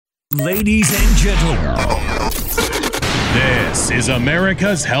Ladies and gentlemen, this is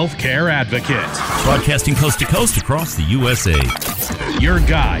America's Healthcare Advocate. Broadcasting coast to coast across the USA. Your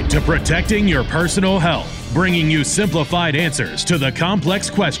guide to protecting your personal health, bringing you simplified answers to the complex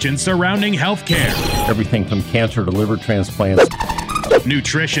questions surrounding healthcare. Everything from cancer to liver transplants.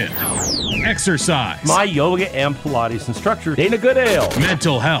 Nutrition, exercise, My yoga and Pilates instructor, Dana Goodale.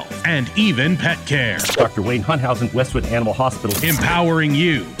 mental health, and even pet care. Dr. Wayne Hunthausen, Westwood Animal Hospital. Empowering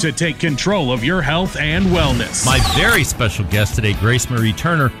you to take control of your health and wellness. My very special guest today, Grace Marie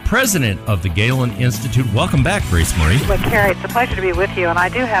Turner, president of the Galen Institute. Welcome back, Grace Marie. Well, Carrie, it's a pleasure to be with you, and I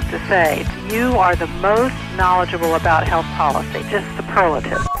do have to say, you are the most knowledgeable about health policy, just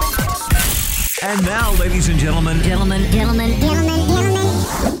superlative. And now, ladies and gentlemen,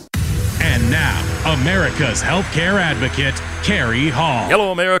 and now, America's Healthcare Advocate, Carrie Hall.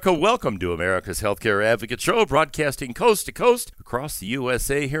 Hello, America. Welcome to America's Healthcare Advocate Show, broadcasting coast to coast across the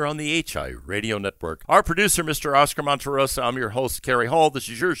USA here on the HI Radio Network. Our producer, Mr. Oscar Monterosa. I'm your host, Carrie Hall. This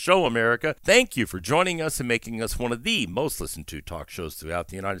is your show, America. Thank you for joining us and making us one of the most listened to talk shows throughout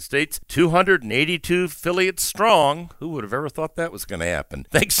the United States. 282 affiliates strong. Who would have ever thought that was going to happen?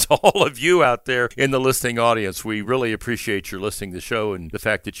 Thanks to all of you out there in the listening audience. We really appreciate your listening to the show and the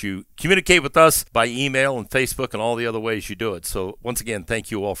fact that you communicate with us by email and Facebook and all the other ways you do it. So once again,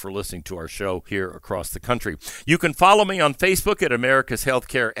 thank you all for listening to our show here across the country. You can follow me on Facebook at America's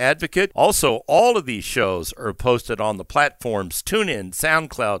Healthcare Advocate. Also, all of these shows are posted on the platforms TuneIn,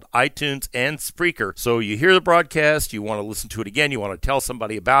 SoundCloud, iTunes, and Spreaker. So you hear the broadcast, you want to listen to it again, you want to tell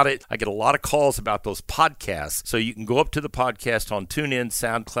somebody about it. I get a lot of calls about those podcasts. So you can go up to the podcast on TuneIn,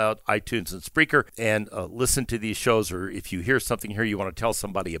 SoundCloud, iTunes, and Spreaker and listen to these shows. Or if you hear something here, you want to tell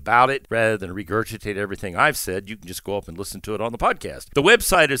somebody about it, rather than regurgitate everything I've said, you can just go up and listen to it on the podcast. The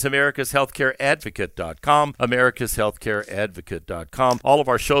website is americashealthcareadvocate.com, americashealthcareadvocate.com. All of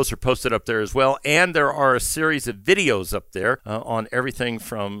our shows are posted up there as well, and there are a series of videos up there on everything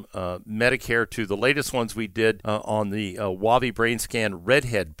from Medicare to the latest ones we did on the Wavi Brain Scan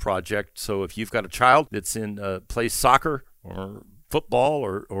Redhead project. So if you've got a child that's plays soccer or football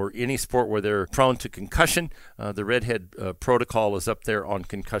or any sport where they're prone to concussion, the Redhead protocol is up there on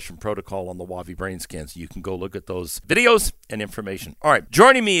concussion protocol on the Wavi Brain Scans. You can go look at those videos and information. All right,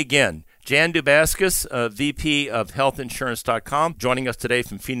 joining me again, Jan Dubaskus, VP of HealthInsurance.com, joining us today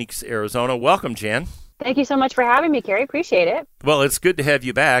from Phoenix, Arizona. Welcome, Jan. Thank you so much for having me, Carrie. Appreciate it. Well, it's good to have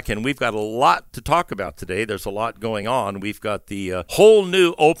you back, and we've got a lot to talk about today. There's a lot going on. We've got the whole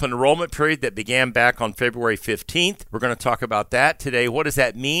new open enrollment period that began back on February 15th. We're going to talk about that today. What does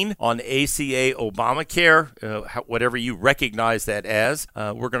that mean on ACA Obamacare, whatever you recognize that as?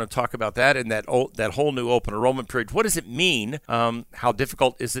 We're going to talk about that and that whole new open enrollment period. What does it mean? How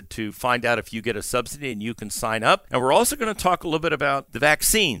difficult is it to find out if you get a subsidy and you can sign up? And we're also going to talk a little bit about the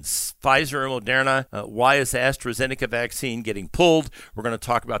vaccines, Pfizer and Moderna. Why is the AstraZeneca vaccine getting pulled? We're going to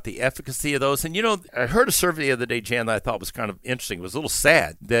talk about the efficacy of those. And, I heard a survey the other day, Jan, that I thought was kind of interesting. It was a little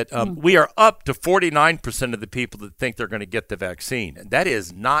sad that we are up to 49% of the people that think they're going to get the vaccine. And that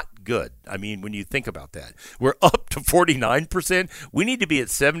is not good. I mean, when you think about that, we're up to 49%. We need to be at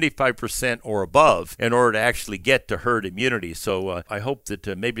 75% or above in order to actually get to herd immunity. So I hope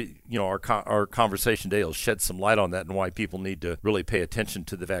that maybe, our conversation today will shed some light on that and why people need to really pay attention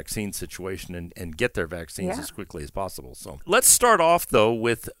to the vaccine situation and get their vaccines as quickly as possible. So let's start off, though,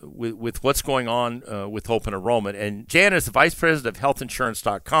 with what's going on with open enrollment. And Jan is the vice president of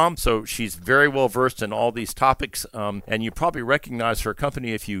HealthInsurance.com, so she's very well versed in all these topics. And you probably recognize her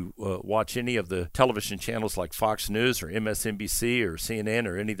company if you watch any of the television channels like Fox News or MSNBC or CNN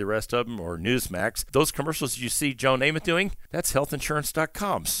or any of the rest of them or Newsmax. Those commercials you see Joe Namath doing, that's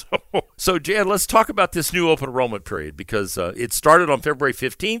HealthInsurance.com. So Jan, let's talk about this new open enrollment period because it started on February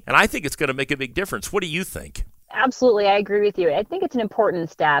 15th, and I think it's going to make a big difference. What do you think? Absolutely. I agree with you. I think it's an important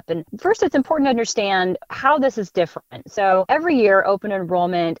step. And first, it's important to understand how this is different. So every year, open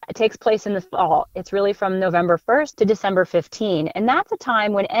enrollment takes place in the fall. It's really from November 1st to December 15. And that's a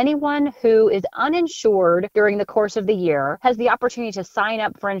time when anyone who is uninsured during the course of the year has the opportunity to sign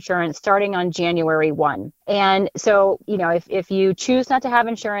up for insurance starting on January 1. And so, if you choose not to have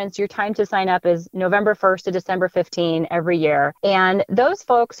insurance, your time to sign up is November 1st to December 15 every year. And those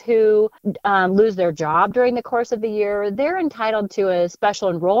folks who lose their job during the course of the year, they're entitled to a special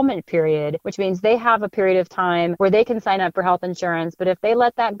enrollment period, which means they have a period of time where they can sign up for health insurance. But if they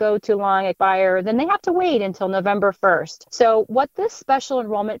let that go too long, expire, then they have to wait until November 1st. So what this special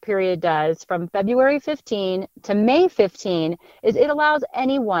enrollment period does from February 15 to May 15 is it allows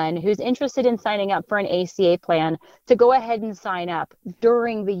anyone who's interested in signing up for an ACA plan to go ahead and sign up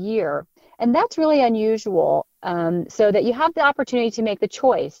during the year. And that's really unusual, so that you have the opportunity to make the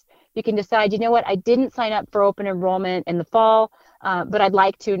choice. you can decide, you know what, I didn't sign up for open enrollment in the fall, but I'd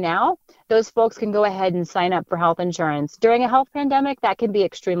like to now. Those folks can go ahead and sign up for health insurance. During a health pandemic, that can be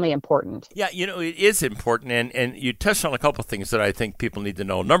extremely important. Yeah, it is important, and you touched on a couple of things that I think people need to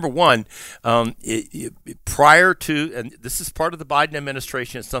know. Number one, prior to, and this is part of the Biden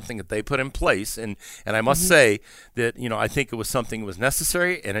administration, it's something that they put in place, and I must say that, I think it was something that was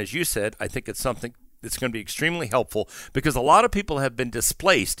necessary, and as you said, I think it's something it's going to be extremely helpful because a lot of people have been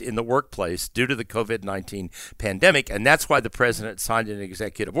displaced in the workplace due to the COVID-19 pandemic, and that's why the president signed an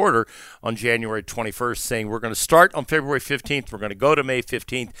executive order on January 21st saying we're going to start on February 15th, we're going to go to May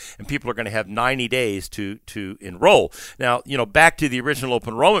 15th, and people are going to have 90 days to enroll. Now, back to the original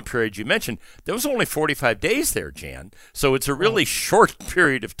open enrollment period you mentioned, there was only 45 days there, Jan, so it's a really short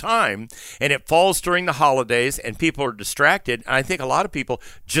period of time, and it falls during the holidays, and people are distracted, and I think a lot of people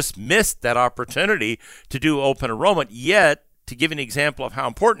just missed that opportunity to do open enrollment, yet to give an example of how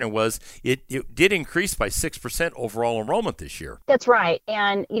important it was, it did increase by 6% overall enrollment this year. That's right.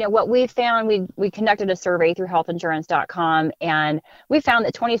 And, what we found, we conducted a survey through healthinsurance.com, and we found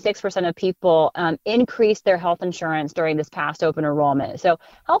that 26% of people increased their health insurance during this past open enrollment. So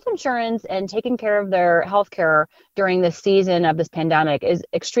health insurance and taking care of their health care during this season of this pandemic is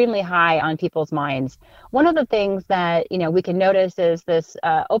extremely high on people's minds. One of the things that, we can notice is this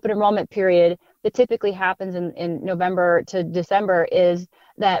open enrollment period that typically happens in November to December is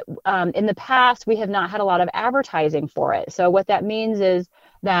that in the past, we have not had a lot of advertising for it. So what that means is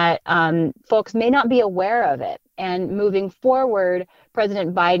that folks may not be aware of it. And moving forward,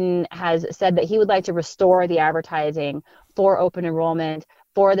 President Biden has said that he would like to restore the advertising for open enrollment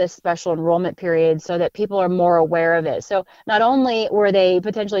for this special enrollment period so that people are more aware of it. So not only were they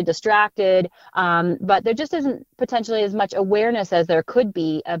potentially distracted, but there just isn't potentially as much awareness as there could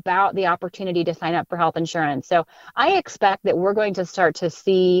be about the opportunity to sign up for health insurance. So I expect that we're going to start to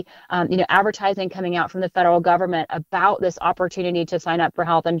see, advertising coming out from the federal government about this opportunity to sign up for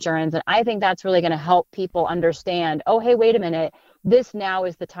health insurance. And I think that's really going to help people understand, oh, hey, wait a minute. This now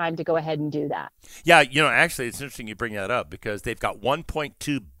is the time to go ahead and do that. Yeah, actually, it's interesting you bring that up because they've got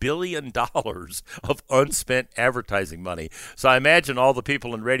 $1.2 billion of unspent advertising money. So I imagine all the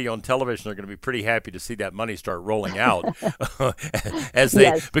people in radio and television are going to be pretty happy to see that money start rolling out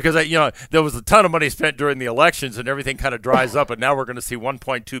because there was a ton of money spent during the elections and everything kind of dries up, and now we're going to see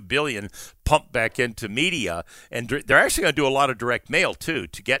 $1.2 billion pumped back into media, and they're actually going to do a lot of direct mail too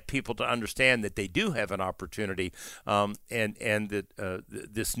to get people to understand that they do have an opportunity, and that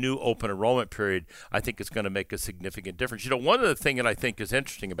this new open enrollment period, I think, is going to make a significant difference. One of the things that I think is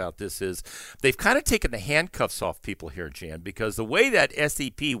interesting about this is they've kind of taken the handcuffs off people here, Jan, because the way that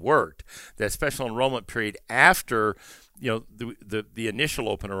SEP worked, that special enrollment period after the initial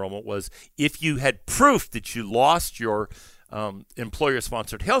open enrollment, was if you had proof that you lost your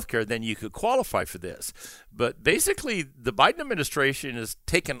employer-sponsored health care, then you could qualify for this. But basically, the Biden administration has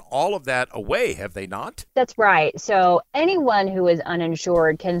taken all of that away, have they not? That's right. So anyone who is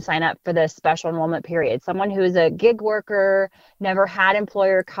uninsured can sign up for this special enrollment period. Someone who is a gig worker, never had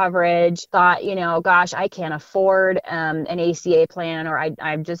employer coverage, thought, gosh, I can't afford an ACA plan, or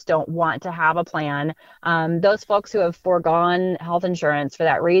I just don't want to have a plan. Those folks who have foregone health insurance for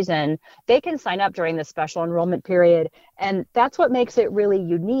that reason, they can sign up during the special enrollment period. And that's what makes it really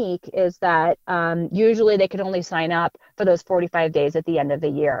unique is that usually they can only sign up for those 45 days at the end of the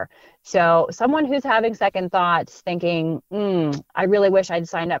year. So someone who's having second thoughts, thinking, I really wish I'd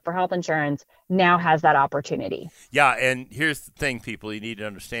signed up for health insurance, now has that opportunity. Yeah, and here's the thing, people, you need to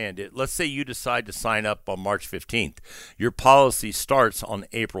understand it. Let's say you decide to sign up on March 15th. Your policy starts on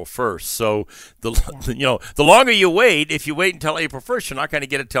April 1st. So the longer you wait, if you wait until April 1st, you're not going to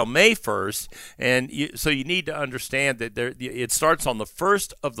get it till May 1st. And so you need to understand that it starts on the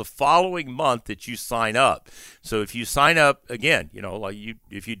first of the following month that you sign up. So if you sign up again,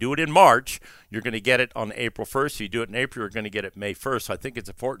 if you do it in March, you're going to get it on April 1st. If you do it in April, you're going to get it May 1st. So I think it's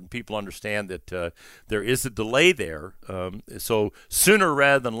important people understand that there is a delay there. So sooner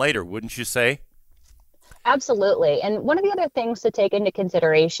rather than later, wouldn't you say? Absolutely. And one of the other things to take into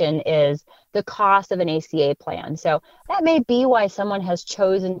consideration is the cost of an ACA plan. So that may be why someone has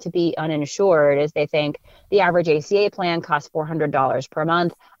chosen to be uninsured, is they think the average ACA plan costs $400 per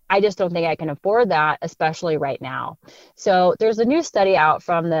month. I just don't think I can afford that, especially right now. So there's a new study out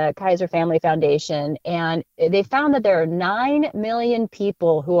from the Kaiser Family Foundation, and they found that there are 9 million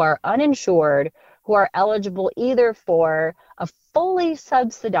people who are uninsured who are eligible either for a fully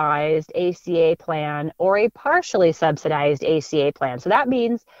subsidized ACA plan or a partially subsidized ACA plan. So that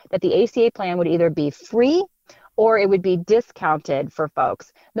means that the ACA plan would either be free or it would be discounted for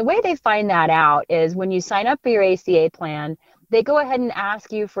folks. The way they find that out is when you sign up for your ACA plan, they go ahead and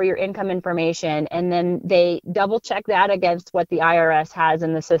ask you for your income information, and then they double check that against what the IRS has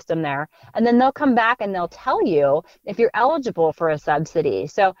in the system there. And then they'll come back and they'll tell you if you're eligible for a subsidy.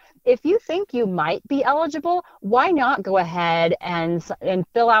 So if you think you might be eligible, why not go ahead and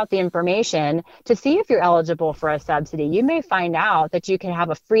fill out the information to see if you're eligible for a subsidy? You may find out that you can have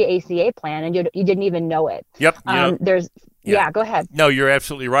a free ACA plan and you didn't even know it. Yep. Yeah, go ahead. No, you're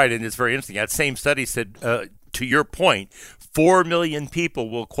absolutely right. And it's very interesting. That same study said, to your point, 4 million people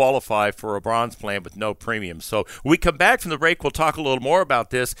will qualify for a bronze plan with no premium. So when we come back from the break, we'll talk a little more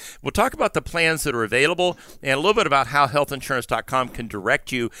about this. We'll talk about the plans that are available and a little bit about how healthinsurance.com can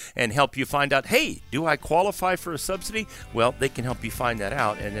direct you and help you find out, hey, do I qualify for a subsidy? Well, they can help you find that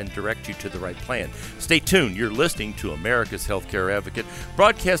out and then direct you to the right plan. Stay tuned. You're listening to America's Healthcare Advocate,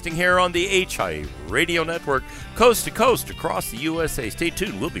 broadcasting here on the HIA Radio Network, coast to coast across the USA. Stay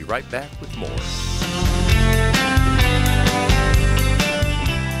tuned. We'll be right back with more.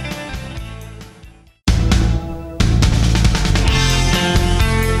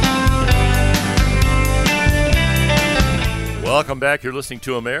 Welcome back. You're listening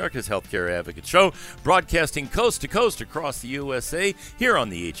to America's Healthcare Advocate Show, broadcasting coast to coast across the USA here on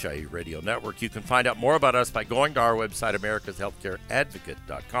the HIA Radio Network. You can find out more about us by going to our website,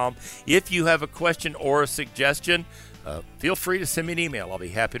 americashealthcareadvocate.com. If you have a question or a suggestion, feel free to send me an email. I'll be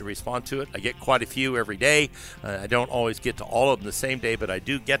happy to respond to it. I get quite a few every day. I don't always get to all of them the same day, but I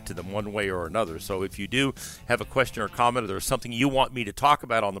do get to them one way or another. So if you do have a question or comment, or there's something you want me to talk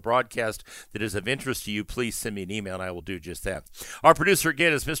about on the broadcast that is of interest to you, please send me an email and I will do just that. Our producer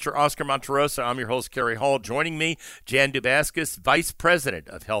again is Mr. Oscar Monterosa. I'm your host, Kerry Hall. Joining me, Jan Dubaskus, Vice President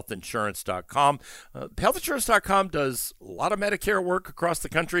of healthinsurance.com. Healthinsurance.com does a lot of Medicare work across the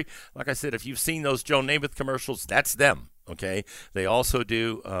country. Like I said, if you've seen those Joe Namath commercials, that's them. Okay. They also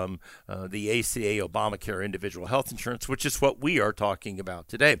do the ACA Obamacare individual health insurance, which is what we are talking about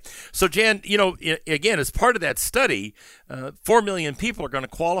today. So, Jan, again, as part of that study, 4 million people are going to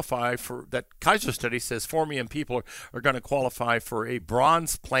qualify for that. Kaiser study says 4 million people are going to qualify for a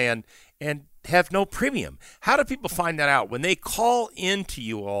bronze plan and have no premium. How do people find that out? When they call into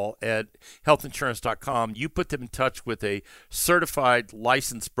you all at healthinsurance.com, you put them in touch with a certified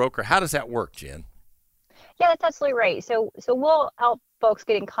licensed broker. How does that work, Jan? Yeah, that's absolutely right. So we'll help folks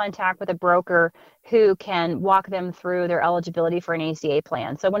get in contact with a broker who can walk them through their eligibility for an ACA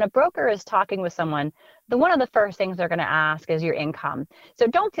plan. So when a broker is talking with someone, one of the first things they're going to ask is your income. So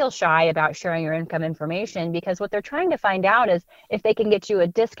don't feel shy about sharing your income information, because what they're trying to find out is if they can get you a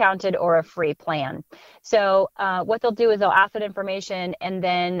discounted or a free plan. So what they'll do is they'll ask that information, and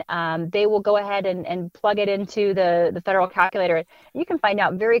then they will go ahead and plug it into the federal calculator. You can find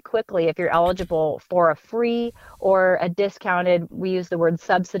out very quickly if you're eligible for a free or a discounted, we use the word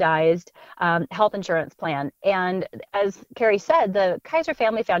subsidized, health insurance plan. And as Kerry said, the Kaiser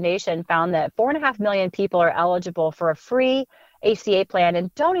Family Foundation found that 4.5 million people are eligible for a free ACA plan and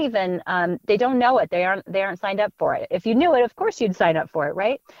they don't know it. They aren't signed up for it. If you knew it, of course you'd sign up for it,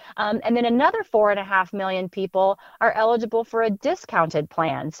 right? And then another 4.5 million people are eligible for a discounted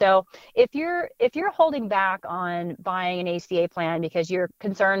plan. So if you're holding back on buying an ACA plan because you're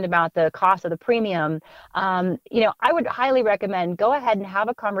concerned about the cost of the premium, I would highly recommend go ahead and have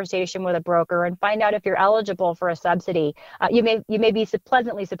a conversation with a broker and find out if you're eligible for a subsidy. You may be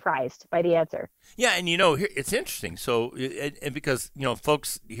pleasantly surprised by the answer. Yeah, and here it's interesting. So, and because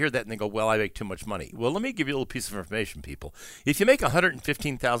folks hear that and they go, "Well, I make too much money." Well, let me give you a little piece of information, people. If you make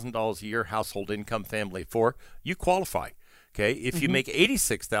 $115,000 a year, household income, family of 4, you qualify. Okay, if you make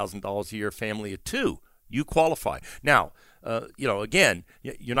 $86,000 a year, family of 2, you qualify. Now, again,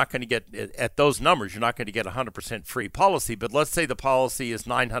 you're not going to get at those numbers. You're not going to get 100% free policy. But let's say the policy is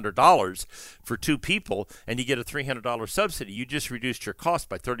 $900 for 2 people, and you get a $300 subsidy. You just reduced your cost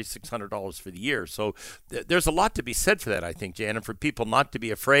by $3,600 for the year. So there's a lot to be said for that, I think, Jan, and for people not to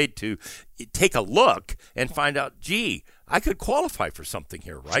be afraid to take a look and find out, gee, I could qualify for something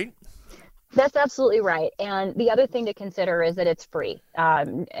here, right? That's absolutely right. And the other thing to consider is that it's free.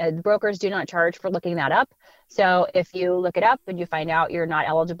 Brokers do not charge for looking that up. So if you look it up and you find out you're not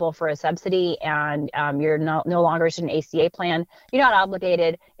eligible for a subsidy and you're no longer in an ACA plan, you're not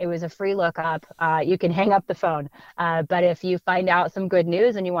obligated. It was a free lookup. You can hang up the phone. But if you find out some good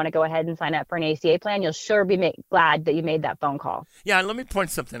news and you want to go ahead and sign up for an ACA plan, you'll sure be glad that you made that phone call. Yeah, and let me point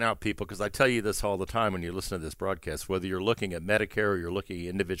something out, people, because I tell you this all the time when you listen to this broadcast, whether you're looking at Medicare or you're looking at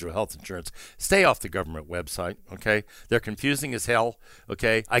individual health insurance, stay off the government website, okay? They're confusing as hell,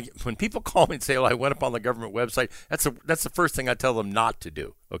 okay? When people call me and say, "Oh, I went up on the government website. That's the first thing I tell them not to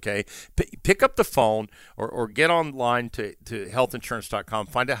do. Okay, pick up the phone or get online to healthinsurance.com.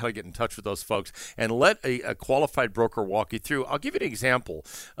 Find out how to get in touch with those folks and let a qualified broker walk you through. I'll give you an example.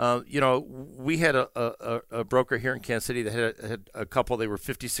 We had a broker here in Kansas City that had a couple. They were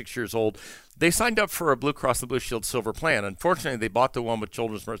 56 years old. They signed up for a Blue Cross and Blue Shield Silver plan. Unfortunately, they bought the one with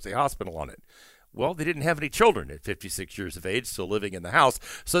Children's Mercy Hospital on it. Well, they didn't have any children at 56 years of age, still living in the house,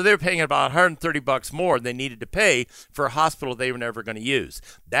 so they were paying about $130 more than they needed to pay for a hospital they were never going to use.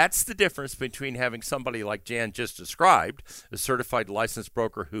 That's the difference between having somebody like Jan just described, a certified licensed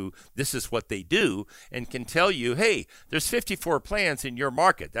broker who this is what they do and can tell you, hey, there's 54 plans in your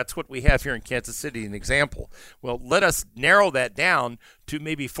market. That's what we have here in Kansas City, an example. Well, let us narrow that down to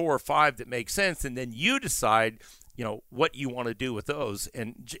maybe 4 or 5 that make sense, and then you decide what you want to do with those.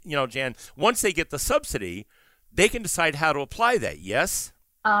 And, Jan, once they get the subsidy, they can decide how to apply that, yes?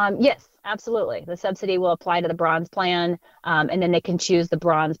 Yes, absolutely. The subsidy will apply to the bronze plan, and then they can choose the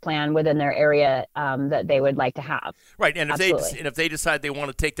bronze plan within their area that they would like to have. Right, and if they decide they want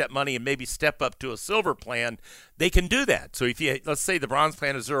to take that money and maybe step up to a silver plan, they can do that. So let's say the bronze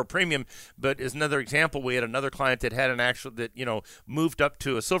plan is 0 premium, but as another example, we had another client that had moved up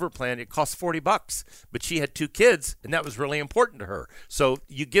to a silver plan. It cost $40, but she had 2 kids, and that was really important to her. So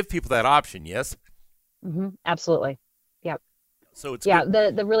you give people that option, yes? Mm-hmm. Absolutely. Yep. So it's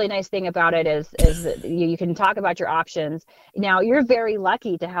the really nice thing about it is that you can talk about your options. Now, you're very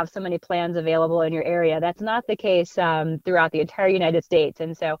lucky to have so many plans available in your area. That's not the case throughout the entire United States.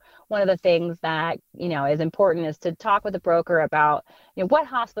 And so one of the things that is important is to talk with a broker about what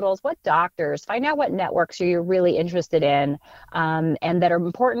hospitals, what doctors, find out what networks you're really interested in and that are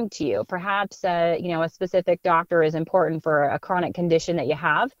important to you. Perhaps a specific doctor is important for a chronic condition that you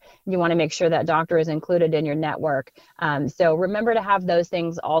have. You want to make sure that doctor is included in your network. So remember to have those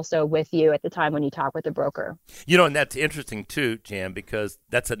things also with you at the time when you talk with the broker. And that's interesting too, Jan, because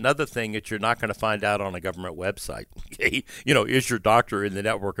that's another thing that you're not going to find out on a government website. Okay? Is your doctor in the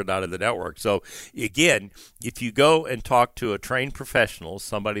network or not in the network? So again, if you go and talk to a trained professional,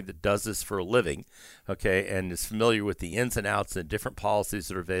 somebody that does this for a living, okay, and is familiar with the ins and outs and different policies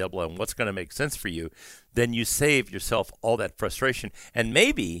that are available and what's going to make sense for you, then you save yourself all that frustration and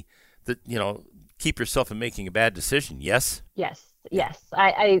maybe keep yourself from making a bad decision. Yes. Yes.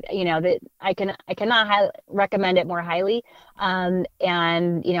 I cannot recommend it more highly. And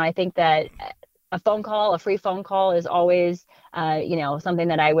I think that a free phone call is always, something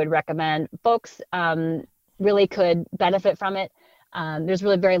that I would recommend. Folks really could benefit from it. There's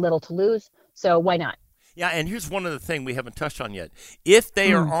really very little to lose. So why not? Yeah, and here's one other thing we haven't touched on yet. If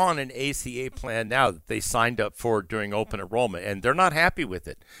they are on an ACA plan now that they signed up for during open enrollment and they're not happy with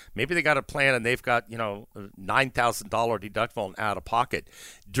it, maybe they got a plan and they've got, $9,000 deductible and out of pocket.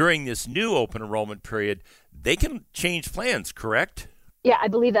 During this new open enrollment period, they can change plans, correct? Yeah, I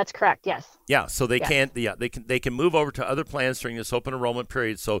believe that's correct. Yes. Yeah, so they can move over to other plans during this open enrollment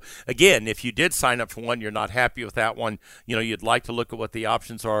period. So again, if you did sign up for one, you're not happy with that one, you'd like to look at what the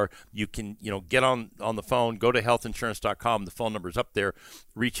options are, you can, get on the phone, go to healthinsurance.com, the phone number's up there,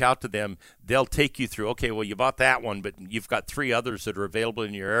 reach out to them. They'll take you through, okay, well, you bought that one, but you've got 3 others that are available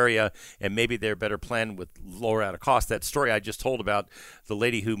in your area, and maybe they're a better plan with lower out of cost. That story I just told about the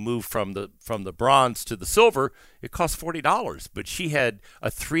lady who moved from the bronze to the silver, it cost $40, but she had a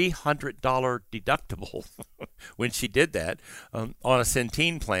 $300 deductible when she did that on a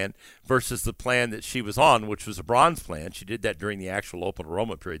Centene plan versus the plan that she was on, which was a bronze plan. She did that during the actual open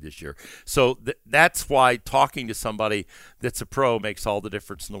enrollment period this year. So that's why talking to somebody that's a pro makes all the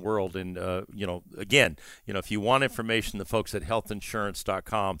difference in the world. And, again, if you want information, the folks at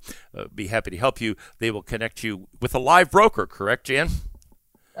healthinsurance.com be happy to help you. They will connect you with a live broker, correct, Jan?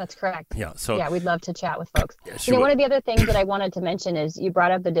 That's correct. Yeah. We'd love to chat with folks. Sure. One of the other things that I wanted to mention is you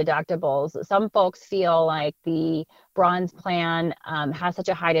brought up the deductibles. Some folks feel like the bronze plan has such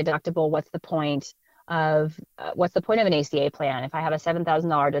a high deductible. What's the point of an ACA plan? If I have a $7,000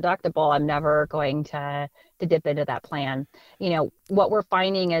 deductible, I'm never going to dip into that plan. What we're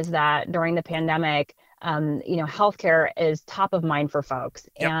finding is that during the pandemic, healthcare is top of mind for folks.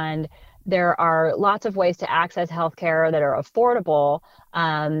 Yep. And there are lots of ways to access healthcare that are affordable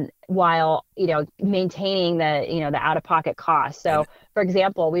while, maintaining the out-of-pocket costs. So, for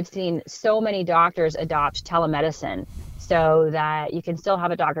example, we've seen so many doctors adopt telemedicine so that you can still have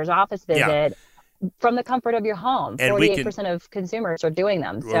a doctor's office visit from the comfort of your home. And 48% of consumers are doing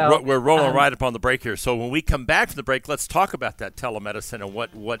them. So we're rolling right up on the break here. So when we come back from the break, let's talk about that telemedicine and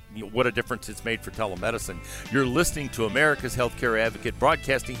what a difference it's made for telemedicine. You're listening to America's Healthcare Advocate,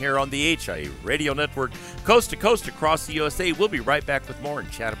 broadcasting here on the HIA Radio Network, coast to coast across the USA. We'll be right back with more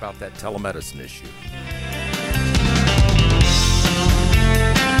and chat about that telemedicine issue.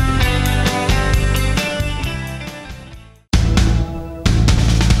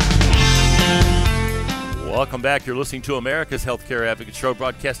 Welcome back. You're listening to America's Healthcare Advocate Show,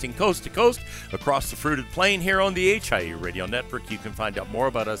 broadcasting coast to coast across the fruited plain here on the HIE Radio Network. You can find out more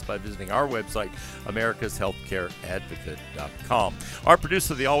about us by visiting our website, americashealthcareadvocate.com. Our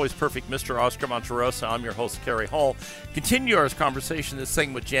producer, the always perfect Mr. Oscar Monterosa. I'm your host, Kerry Hall. Continue our conversation this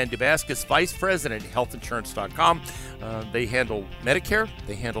segment with Jan Dubaskus, Vice President at healthinsurance.com. They handle Medicare.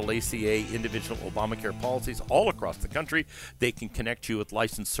 They handle ACA, individual Obamacare policies all across the country. They can connect you with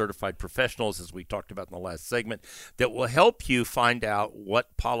licensed certified professionals, as we talked about in the last segment, that will help you find out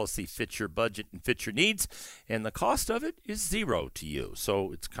what policy fits your budget and fits your needs, and the cost of it is zero to you.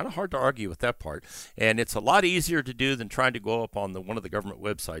 So it's kind of hard to argue with that part, and it's a lot easier to do than trying to go up on one of the government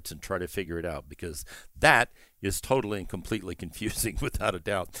websites and try to figure it out, because that is totally and completely confusing without a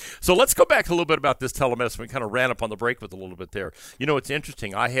doubt. So let's go back a little bit about this telemedicine. We kind of ran up on the break with a little bit there. You know, it's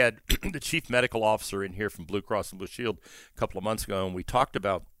interesting. I had the chief medical officer in here from Blue Cross and Blue Shield a couple of months ago, and we talked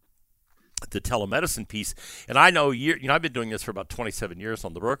about the telemedicine piece. And I know, I've been doing this for about 27 years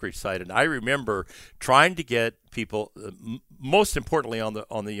on the brokerage side, and I remember trying to get people, most importantly on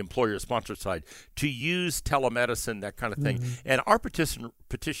the employer sponsor side, to use telemedicine, that kind of thing. Mm-hmm. And our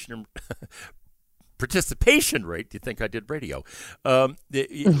participation rate, do you think I did radio,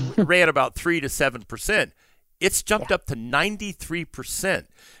 it ran about 3 to 7%. It's jumped up to 93%,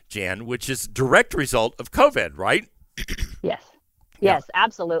 Jan, which is a direct result of COVID, right? Yes. Yes,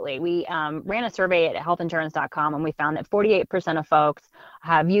 absolutely. We ran a survey at healthinsurance.com, and we found that 48% of folks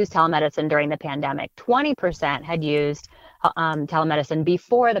have used telemedicine during the pandemic. 20% had used telemedicine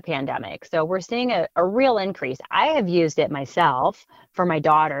before the pandemic. So we're seeing a real increase. I have used it myself for my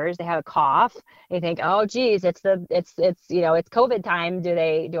daughters. They have a cough. They think, oh, geez, it's COVID time.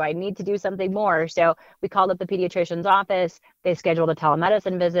 Do I need to do something more? So we called up the pediatrician's office. They scheduled a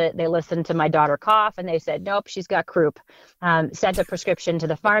telemedicine visit. They listened to my daughter cough, and they said, nope, she's got croup. Sent a prescription to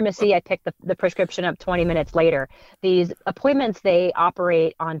the pharmacy. I picked the prescription up 20 minutes later. These appointments, they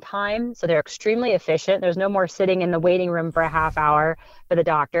operate on time, so they're extremely efficient. There's no more sitting in the waiting room for a half hour for the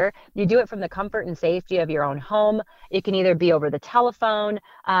doctor. You do it from the comfort and safety of your own home. It can either be over the telephone,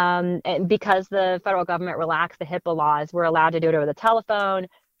 and because the federal government relaxed the HIPAA laws, we're allowed to do it over the telephone,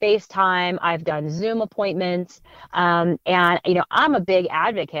 FaceTime. I've done Zoom appointments. And, I'm a big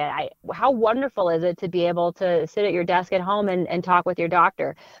advocate. How wonderful is it to be able to sit at your desk at home and talk with your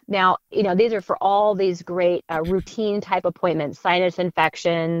doctor? Now, these are for all these great routine type appointments, sinus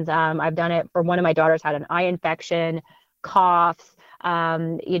infections. I've done it for one of my daughters had an eye infection, coughs.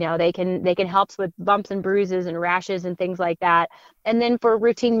 They can help with bumps and bruises and rashes and things like that. And then for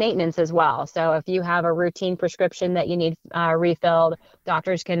routine maintenance as well. So if you have a routine prescription that you need refilled,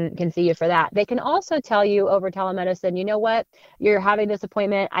 doctors can see you for that. They can also tell you over telemedicine, you know what, you're having this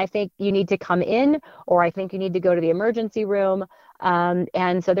appointment. I think you need to come in, or I think you need to go to the emergency room.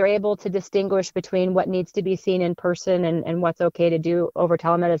 And so they're able to distinguish between what needs to be seen in person and what's okay to do over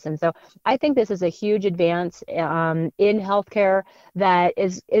telemedicine. So I think this is a huge advance in healthcare that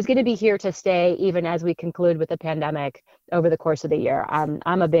is going to be here to stay even as we conclude with the pandemic over the course of the year.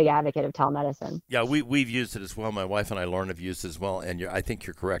 I'm a big advocate of telemedicine. Yeah, we've used it as well. My wife and I, Lauren, have used it as well. And I think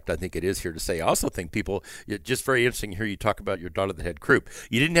you're correct. I think it is here to stay. I also think people, just very interesting to hear you talk about your daughter that had croup.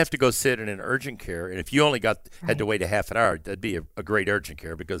 You didn't have to go sit in an urgent care. And if you only had to wait a half an hour, that'd be a great urgent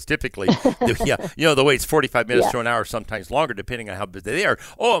care, because typically, the wait's 45 minutes to an hour, sometimes longer, depending on how busy they are.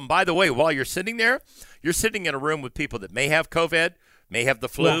 Oh, and by the way, while you're sitting there, you're sitting in a room with people that may have COVID, may have the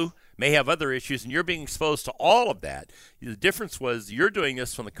flu, may have other issues, and you're being exposed to all of that. The difference was you're doing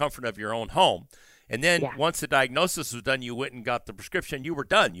this from the comfort of your own home. And then once the diagnosis was done, you went and got the prescription. You were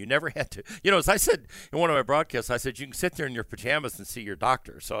done. You never had to. As I said in one of my broadcasts, I said you can sit there in your pajamas and see your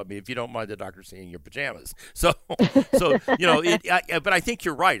doctor. So, I mean, if you don't mind the doctor seeing your pajamas. But I think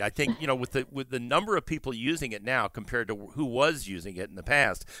you're right. I think, with the number of people using it now compared to who was using it in the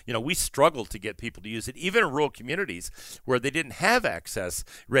past, we struggled to get people to use it, even in rural communities where they didn't have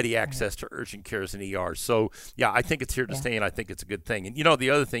ready access to urgent cares and ERs. So, I think it's here to stay, and I think it's a good thing. And, the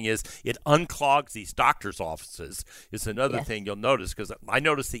other thing is it unclogs these doctors' offices is another thing you'll notice, because I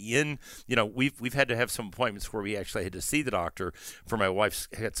noticed we've had to have some appointments where we actually had to see the doctor for my wife's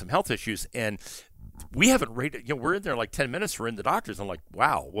had some health issues, and we haven't rated, we're in there like 10 minutes, we're in the doctor's. I'm like,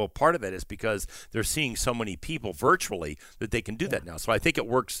 wow. Well, part of that is because they're seeing so many people virtually that they can do that now. So I think it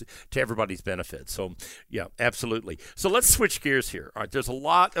works to everybody's benefit. So, yeah, absolutely. So let's switch gears here. All right, there's a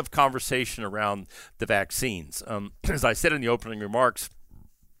lot of conversation around the vaccines. As I said in the opening remarks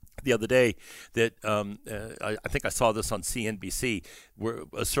the other day, that I think I saw this on CNBC, where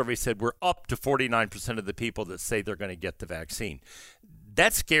a survey said we're up to 49% of the people that say they're going to get the vaccine.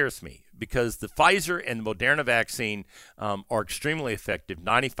 That scares me, because the Pfizer and the Moderna vaccine are extremely effective,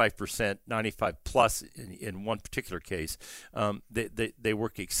 95%, 95 plus in one particular case. They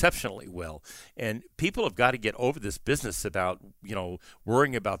work exceptionally well. And people have got to get over this business about,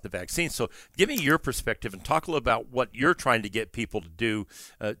 worrying about the vaccine. So give me your perspective and talk a little about what you're trying to get people to do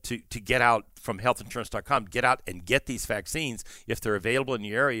to get out from healthinsurance.com, get out and get these vaccines if they're available in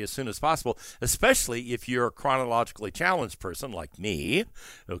your area as soon as possible, especially if you're a chronologically challenged person like me,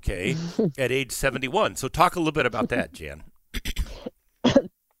 okay, at age 71. So talk a little bit about that, Jan.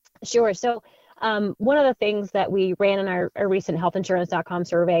 Sure. So one of the things that we ran in our recent healthinsurance.com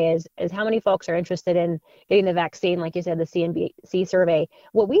survey is how many folks are interested in getting the vaccine, like you said, the CNBC survey.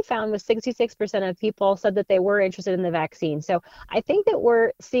 What we found was 66% of people said that they were interested in the vaccine. So I think that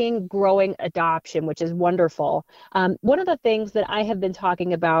we're seeing growing adoption, which is wonderful. One of the things that I have been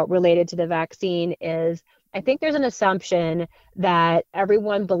talking about related to the vaccine is I think there's an assumption that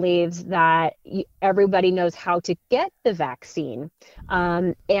everyone believes that everybody knows how to get the vaccine.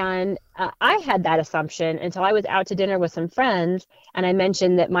 And I had that assumption until I was out to dinner with some friends, and I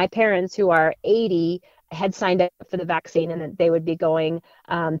mentioned that my parents, who are 80, had signed up for the vaccine and that they would be going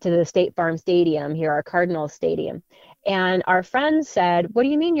to the State Farm Stadium here, our Cardinals Stadium. And our friends said, "What do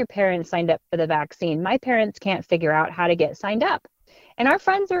you mean your parents signed up for the vaccine? My parents can't figure out how to get signed up." And our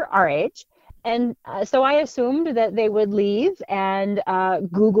friends are our age. And so I assumed that they would leave and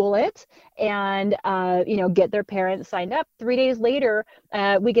Google it and, get their parents signed up. 3 days later,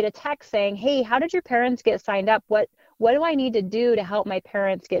 we get a text saying, "Hey, how did your parents get signed up? What do I need to do to help my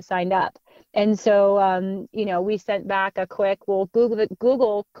parents get signed up?" And so, we sent back a quick,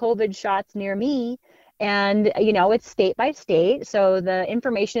 Google COVID shots near me. And, it's state by state. So the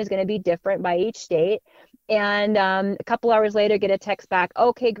information is going to be different by each state. And a couple hours later, get a text back,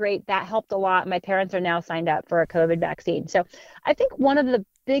 "Okay, great. That helped a lot. My parents are now signed up for a COVID vaccine." So I think one of the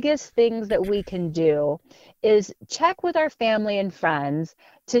biggest things that we can do is check with our family and friends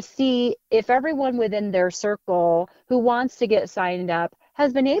to see if everyone within their circle who wants to get signed up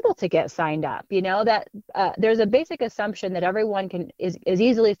has been able to get signed up. That there's a basic assumption that everyone is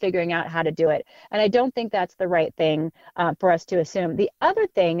easily figuring out how to do it. And I don't think that's the right thing for us to assume. The other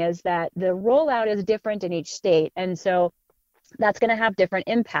thing is that the rollout is different in each state. And so that's going to have different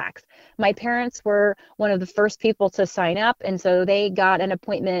impacts. My parents were one of the first people to sign up, and so they got an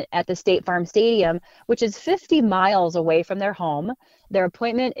appointment at the State Farm Stadium, which is 50 miles away from their home. Their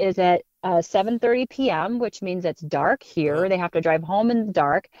appointment is at 7:30 p.m., which means it's dark here. They have to drive home in the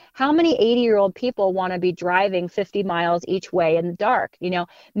dark. How many 80-year-old people want to be driving 50 miles each way in the dark?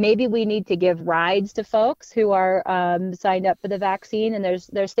 Maybe we need to give rides to folks who are signed up for the vaccine, and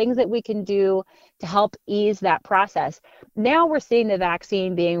there's things that we can do to help ease that process. Now we're seeing the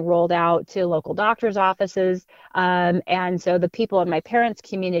vaccine being rolled out to local doctors' offices, and so the people in my parents'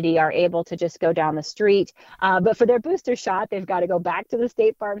 community are able to just go down the street. But for their booster shot, they've got to go back to the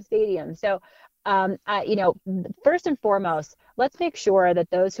State Farm Stadium. So, first and foremost, let's make sure that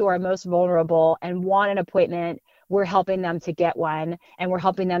those who are most vulnerable and want an appointment, we're helping them to get one, and we're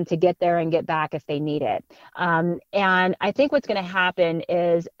helping them to get there and get back if they need it. And I think what's going to happen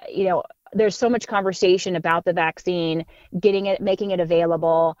is, there's so much conversation about the vaccine, making it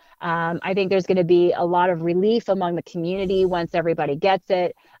available. I think there's going to be a lot of relief among the community once everybody gets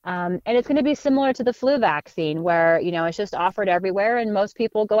it. And it's going to be similar to the flu vaccine where, it's just offered everywhere and most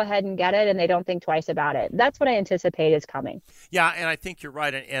people go ahead and get it and they don't think twice about it. That's what I anticipate is coming. Yeah, and I think you're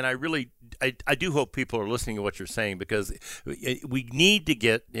right. And I do hope people are listening to what you're saying, because we need to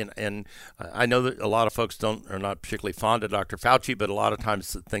get in. And I know that a lot of folks are not particularly fond of Dr. Fauci, but a lot of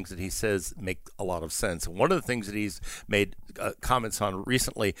times the things that he says make a lot of sense. And one of the things that he's made comments on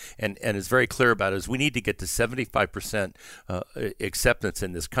recently and is very clear about is we need to get to 75% acceptance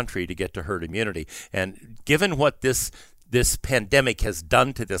in this country to get to herd immunity. And given what this pandemic has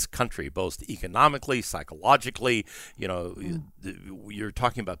done to this country, both economically, psychologically, you're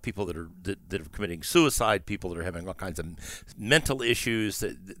talking about people that are committing suicide, people that are having all kinds of mental issues.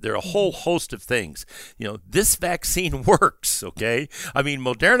 There are a whole host of things. This vaccine works. Okay, I mean,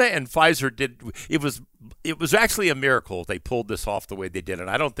 Moderna and Pfizer did. It was actually a miracle they pulled this off the way they did, and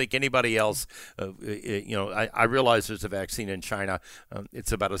I don't think anybody else. I realize there's a vaccine in China.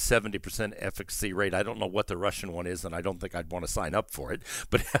 It's about a 70% efficacy rate. I don't know what the Russian one is, and I don't think I'd want to sign up for it.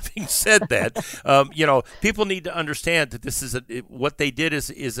 But having said that, people need to understand that this is what they did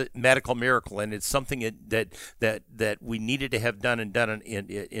is a medical miracle, and it's something that we needed to have done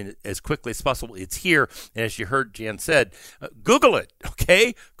in as quickly as possible. It's here, and as you heard Jan said, Google it,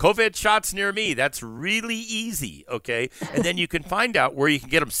 okay? COVID shots near me. That's really easy, okay? And then you can find out where you can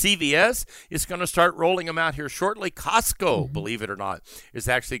get them. CVS is going to start rolling them out here shortly. Costco, believe it or not, is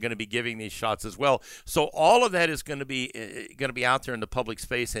actually going to be giving these shots as well. So all of that is going to be out there in the public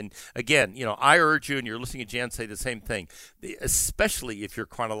space. And again, I urge you, and you're listening to Jan say the same thing, especially if you're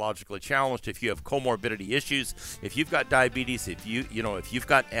chronologically challenged, if you have comorbidity issues, if you've got diabetes, if you've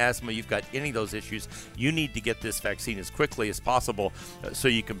got asthma, you've got any of those issues, you need to get this vaccine as quickly as possible so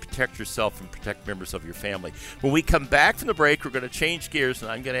you can protect yourself and protect members of your family. When we come back from the break, we're going to change gears,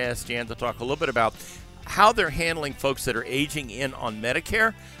 and I'm going to ask Jan to talk a little bit about how they're handling folks that are aging in on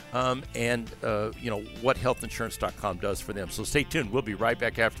Medicare, and what healthinsurance.com does for them. So stay tuned. We'll be right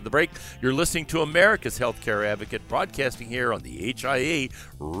back after the break. You're listening to America's Healthcare Advocate, broadcasting here on the HIA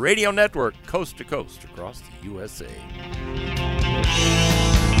Radio Network, coast to coast across the USA.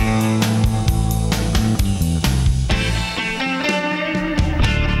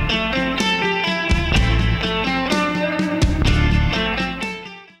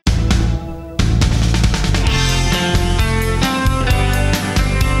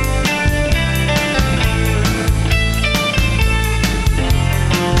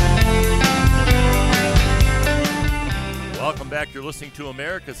 You're listening to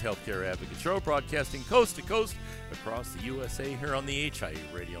America's Healthcare Advocate Show, broadcasting coast to coast across the USA here on the HIA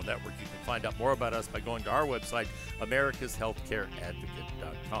Radio Network. You can find out more about us by going to our website,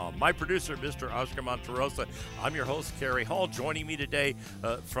 americashealthcareadvocate.com. My producer, Mr. Oscar Monterosa. I'm your host, Kerry Hall. Joining me today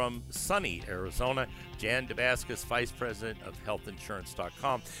from sunny Arizona, Jan Dabascus, Vice President of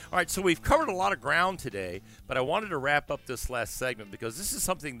healthinsurance.com. All right, so we've covered a lot of ground today, but I wanted to wrap up this last segment because this is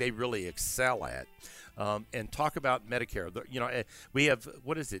something they really excel at. And talk about Medicare. We have,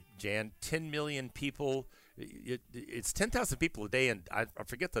 what is it, Jan? 10 million people. It's 10,000 people a day, and I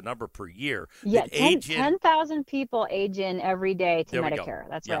forget the number per year. Yeah, 10,000 people age in every day to Medicare.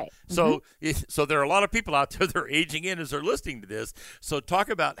 That's right. So, so there are a lot of people out there that are aging in as they're listening to this. So talk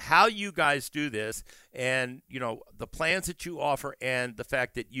about how you guys do this, and the plans that you offer, and the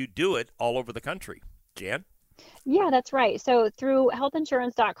fact that you do it all over the country. Jan? Yeah, that's right. So through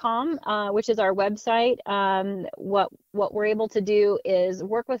healthinsurance.com, which is our website, what we're able to do is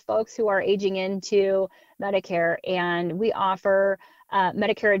work with folks who are aging into Medicare, and we offer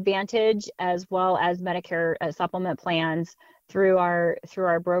Medicare Advantage as well as Medicare supplement plans through our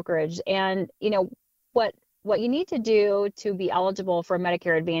brokerage. And what you need to do to be eligible for a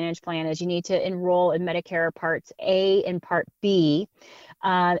Medicare Advantage plan is you need to enroll in Medicare Parts A and Part B.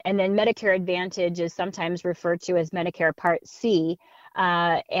 And then Medicare Advantage is sometimes referred to as Medicare Part C.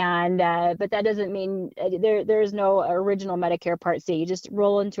 But that doesn't mean there's no original Medicare Part C. You just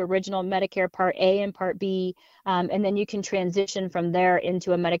roll into original Medicare Part A and Part B, and then you can transition from there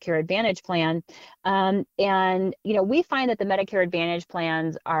into a Medicare Advantage plan. We find that the Medicare Advantage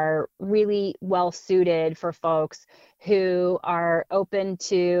plans are really well suited for folks who are open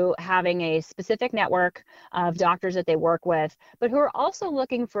to having a specific network of doctors that they work with, but who are also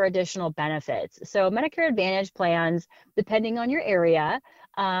looking for additional benefits. So Medicare Advantage plans, depending on your area,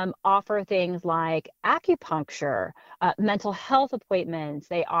 offer things like acupuncture, mental health appointments.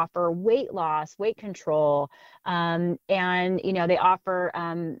 They offer weight loss, weight control, and they offer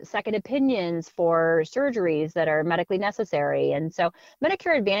second opinions for surgeries that are medically necessary. And so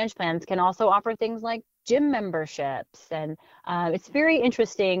Medicare Advantage plans can also offer things like gym memberships, and it's a very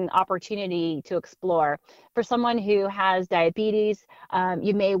interesting opportunity to explore. For someone who has diabetes,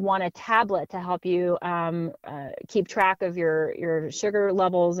 you may want a tablet to help you keep track of your sugar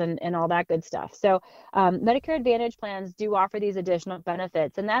levels and all that good stuff. So Medicare Advantage plans do offer these additional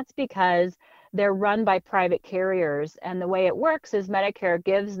benefits, and that's because they're run by private carriers. And the way it works is Medicare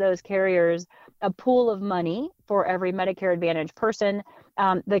gives those carriers a pool of money for every Medicare Advantage person.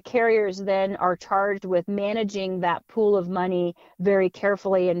 The carriers then are charged with managing that pool of money very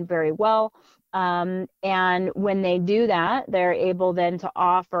carefully and very well. And when they do that, they're able then to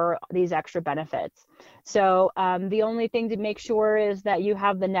offer these extra benefits. So the only thing to make sure is that you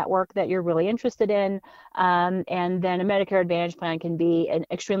have the network that you're really interested in, and then a Medicare Advantage plan can be an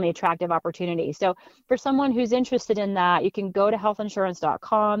extremely attractive opportunity. So for someone who's interested in that, you can go to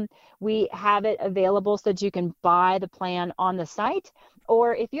healthinsurance.com. We have it available so that you can buy the plan on the site,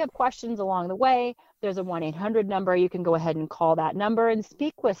 or if you have questions along the way, there's a 1-800 number. You can go ahead and call that number and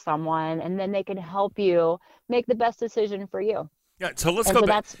speak with someone, and then they can help you make the best decision for you. Yeah, so let's and go so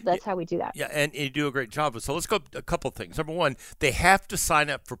back. That's how we do that. Yeah, and you do a great job. So let's go a couple things. Number one, they have to sign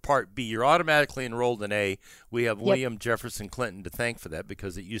up for Part B. You're automatically enrolled in A. We have William Jefferson Clinton to thank for that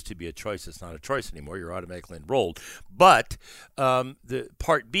because it used to be a choice. It's not a choice anymore. You're automatically enrolled. But the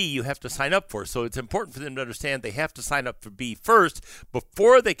Part B you have to sign up for. So it's important for them to understand they have to sign up for B first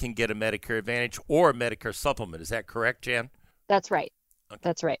before they can get a Medicare Advantage or a Medicare supplement. Is that correct, Jan? That's right. Okay.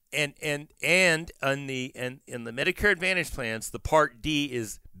 That's right. And in the Medicare Advantage plans, the Part D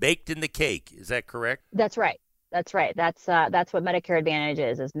is baked in the cake. Is that correct? That's right. That's right. That's what Medicare Advantage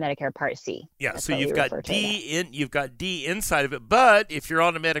is Medicare Part C. Yeah, That's so you've got D inside of it. But if you're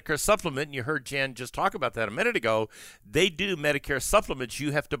on a Medicare supplement, and you heard Jan just talk about that a minute ago, they do Medicare supplements.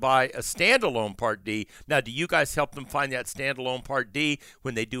 You have to buy a standalone Part D. Now, do you guys help them find that standalone Part D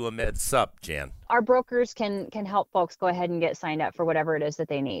when they do a Med Sup, Jan? Our brokers can help folks go ahead and get signed up for whatever it is that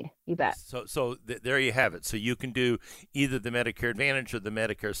they need. You bet. So there you have it. So you can do either the Medicare Advantage or the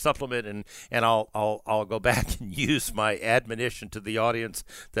Medicare supplement, and I'll go back and use my admonition to the audience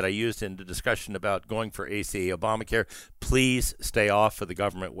that I used in the discussion about going for ACA Obamacare. Please stay off of the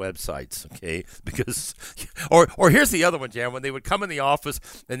government websites, okay? Because or here's the other one, Jan. When they would come in the office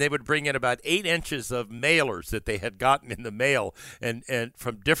and they would bring in about 8 inches of mailers that they had gotten in the mail and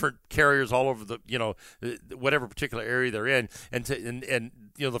from different carriers all over the whatever particular area they're in, and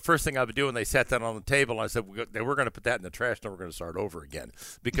the first thing I would do when they sat that on the table, I said we're going to put that in the trash, and we're going to start over again,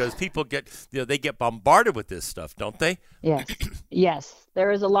 because people get they get bombarded with this stuff, don't they? Yes.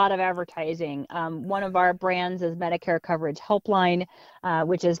 There is a lot of advertising. One of our brands is Medicare Coverage Helpline,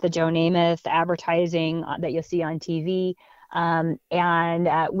 which is the Joe Namath advertising that you'll see on TV, and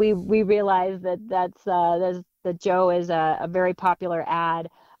we realize that Joe is a very popular ad.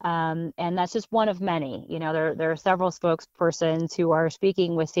 And that's just one of many. There are several spokespersons who are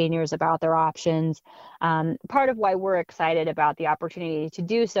speaking with seniors about their options. Part of why we're excited about the opportunity to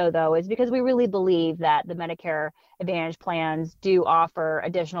do so, though, is because we really believe that the Medicare Advantage plans do offer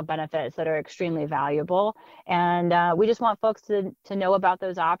additional benefits that are extremely valuable. And we just want folks to know about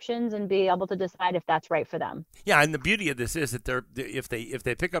those options and be able to decide if that's right for them. Yeah, and the beauty of this is that if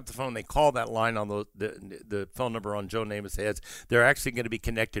they pick up the phone, they call that line on the phone number on Joe Namath's heads, they're actually going to be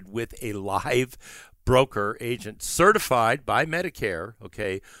connected with a live broker agent certified by Medicare,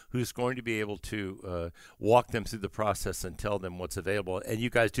 okay, who's going to be able to walk them through the process and tell them what's available. And you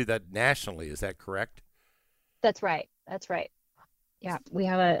guys do that nationally, is that correct? That's right. Yeah, we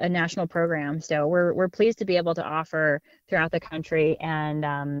have a national program, so we're pleased to be able to offer throughout the country, and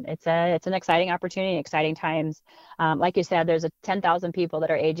it's an exciting opportunity, exciting times. Like you said, there's 10,000 people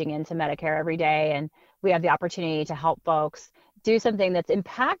that are aging into Medicare every day, and we have the opportunity to help folks do something that's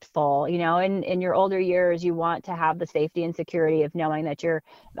impactful. In your older years, you want to have the safety and security of knowing that you're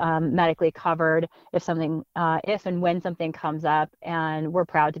medically covered if and when something comes up, and we're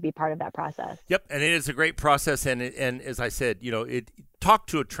proud to be part of that process. Yep, and it is a great process, and as I said, talk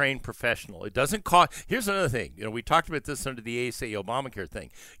to a trained professional. It doesn't cost. Here's another thing. We talked about this under the ACA Obamacare thing.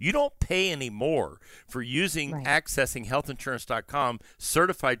 You don't pay any more for accessing healthinsurance.com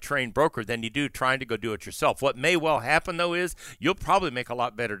certified trained broker than you do trying to go do it yourself. What may well happen, though, is you'll probably make a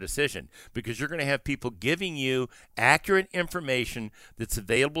lot better decision, because you're going to have people giving you accurate information that's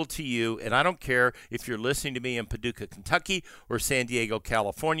available to you. And I don't care if you're listening to me in Paducah, Kentucky, or San Diego,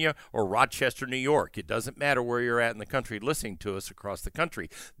 California, or Rochester, New York. It doesn't matter where you're at in the country listening to us across the country.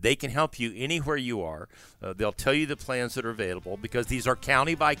 They can help you anywhere you are. They'll tell you the plans that are available, because these are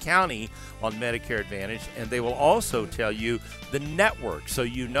county by county on Medicare Advantage, and they will also tell you the network, so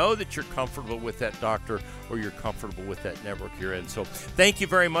you know that you're comfortable with that doctor or you're comfortable with that network you're in. So thank you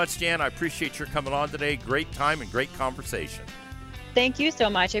very much, Jan. I appreciate your coming on today. Great time and great conversation. Thank you so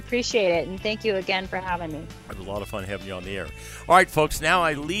much. I appreciate it. And thank you again for having me. It was a lot of fun having you on the air. All right, folks, now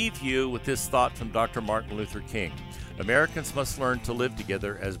I leave you with this thought from Dr. Martin Luther King. Americans must learn to live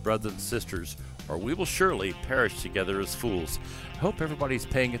together as brothers and sisters, or we will surely perish together as fools. I hope everybody's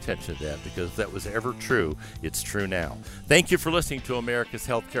paying attention to that, because if that was ever true, it's true now. Thank you for listening to America's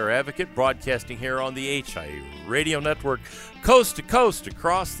Healthcare Advocate, broadcasting here on the HIA Radio Network, coast to coast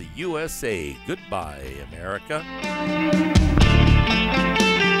across the USA. Goodbye, America.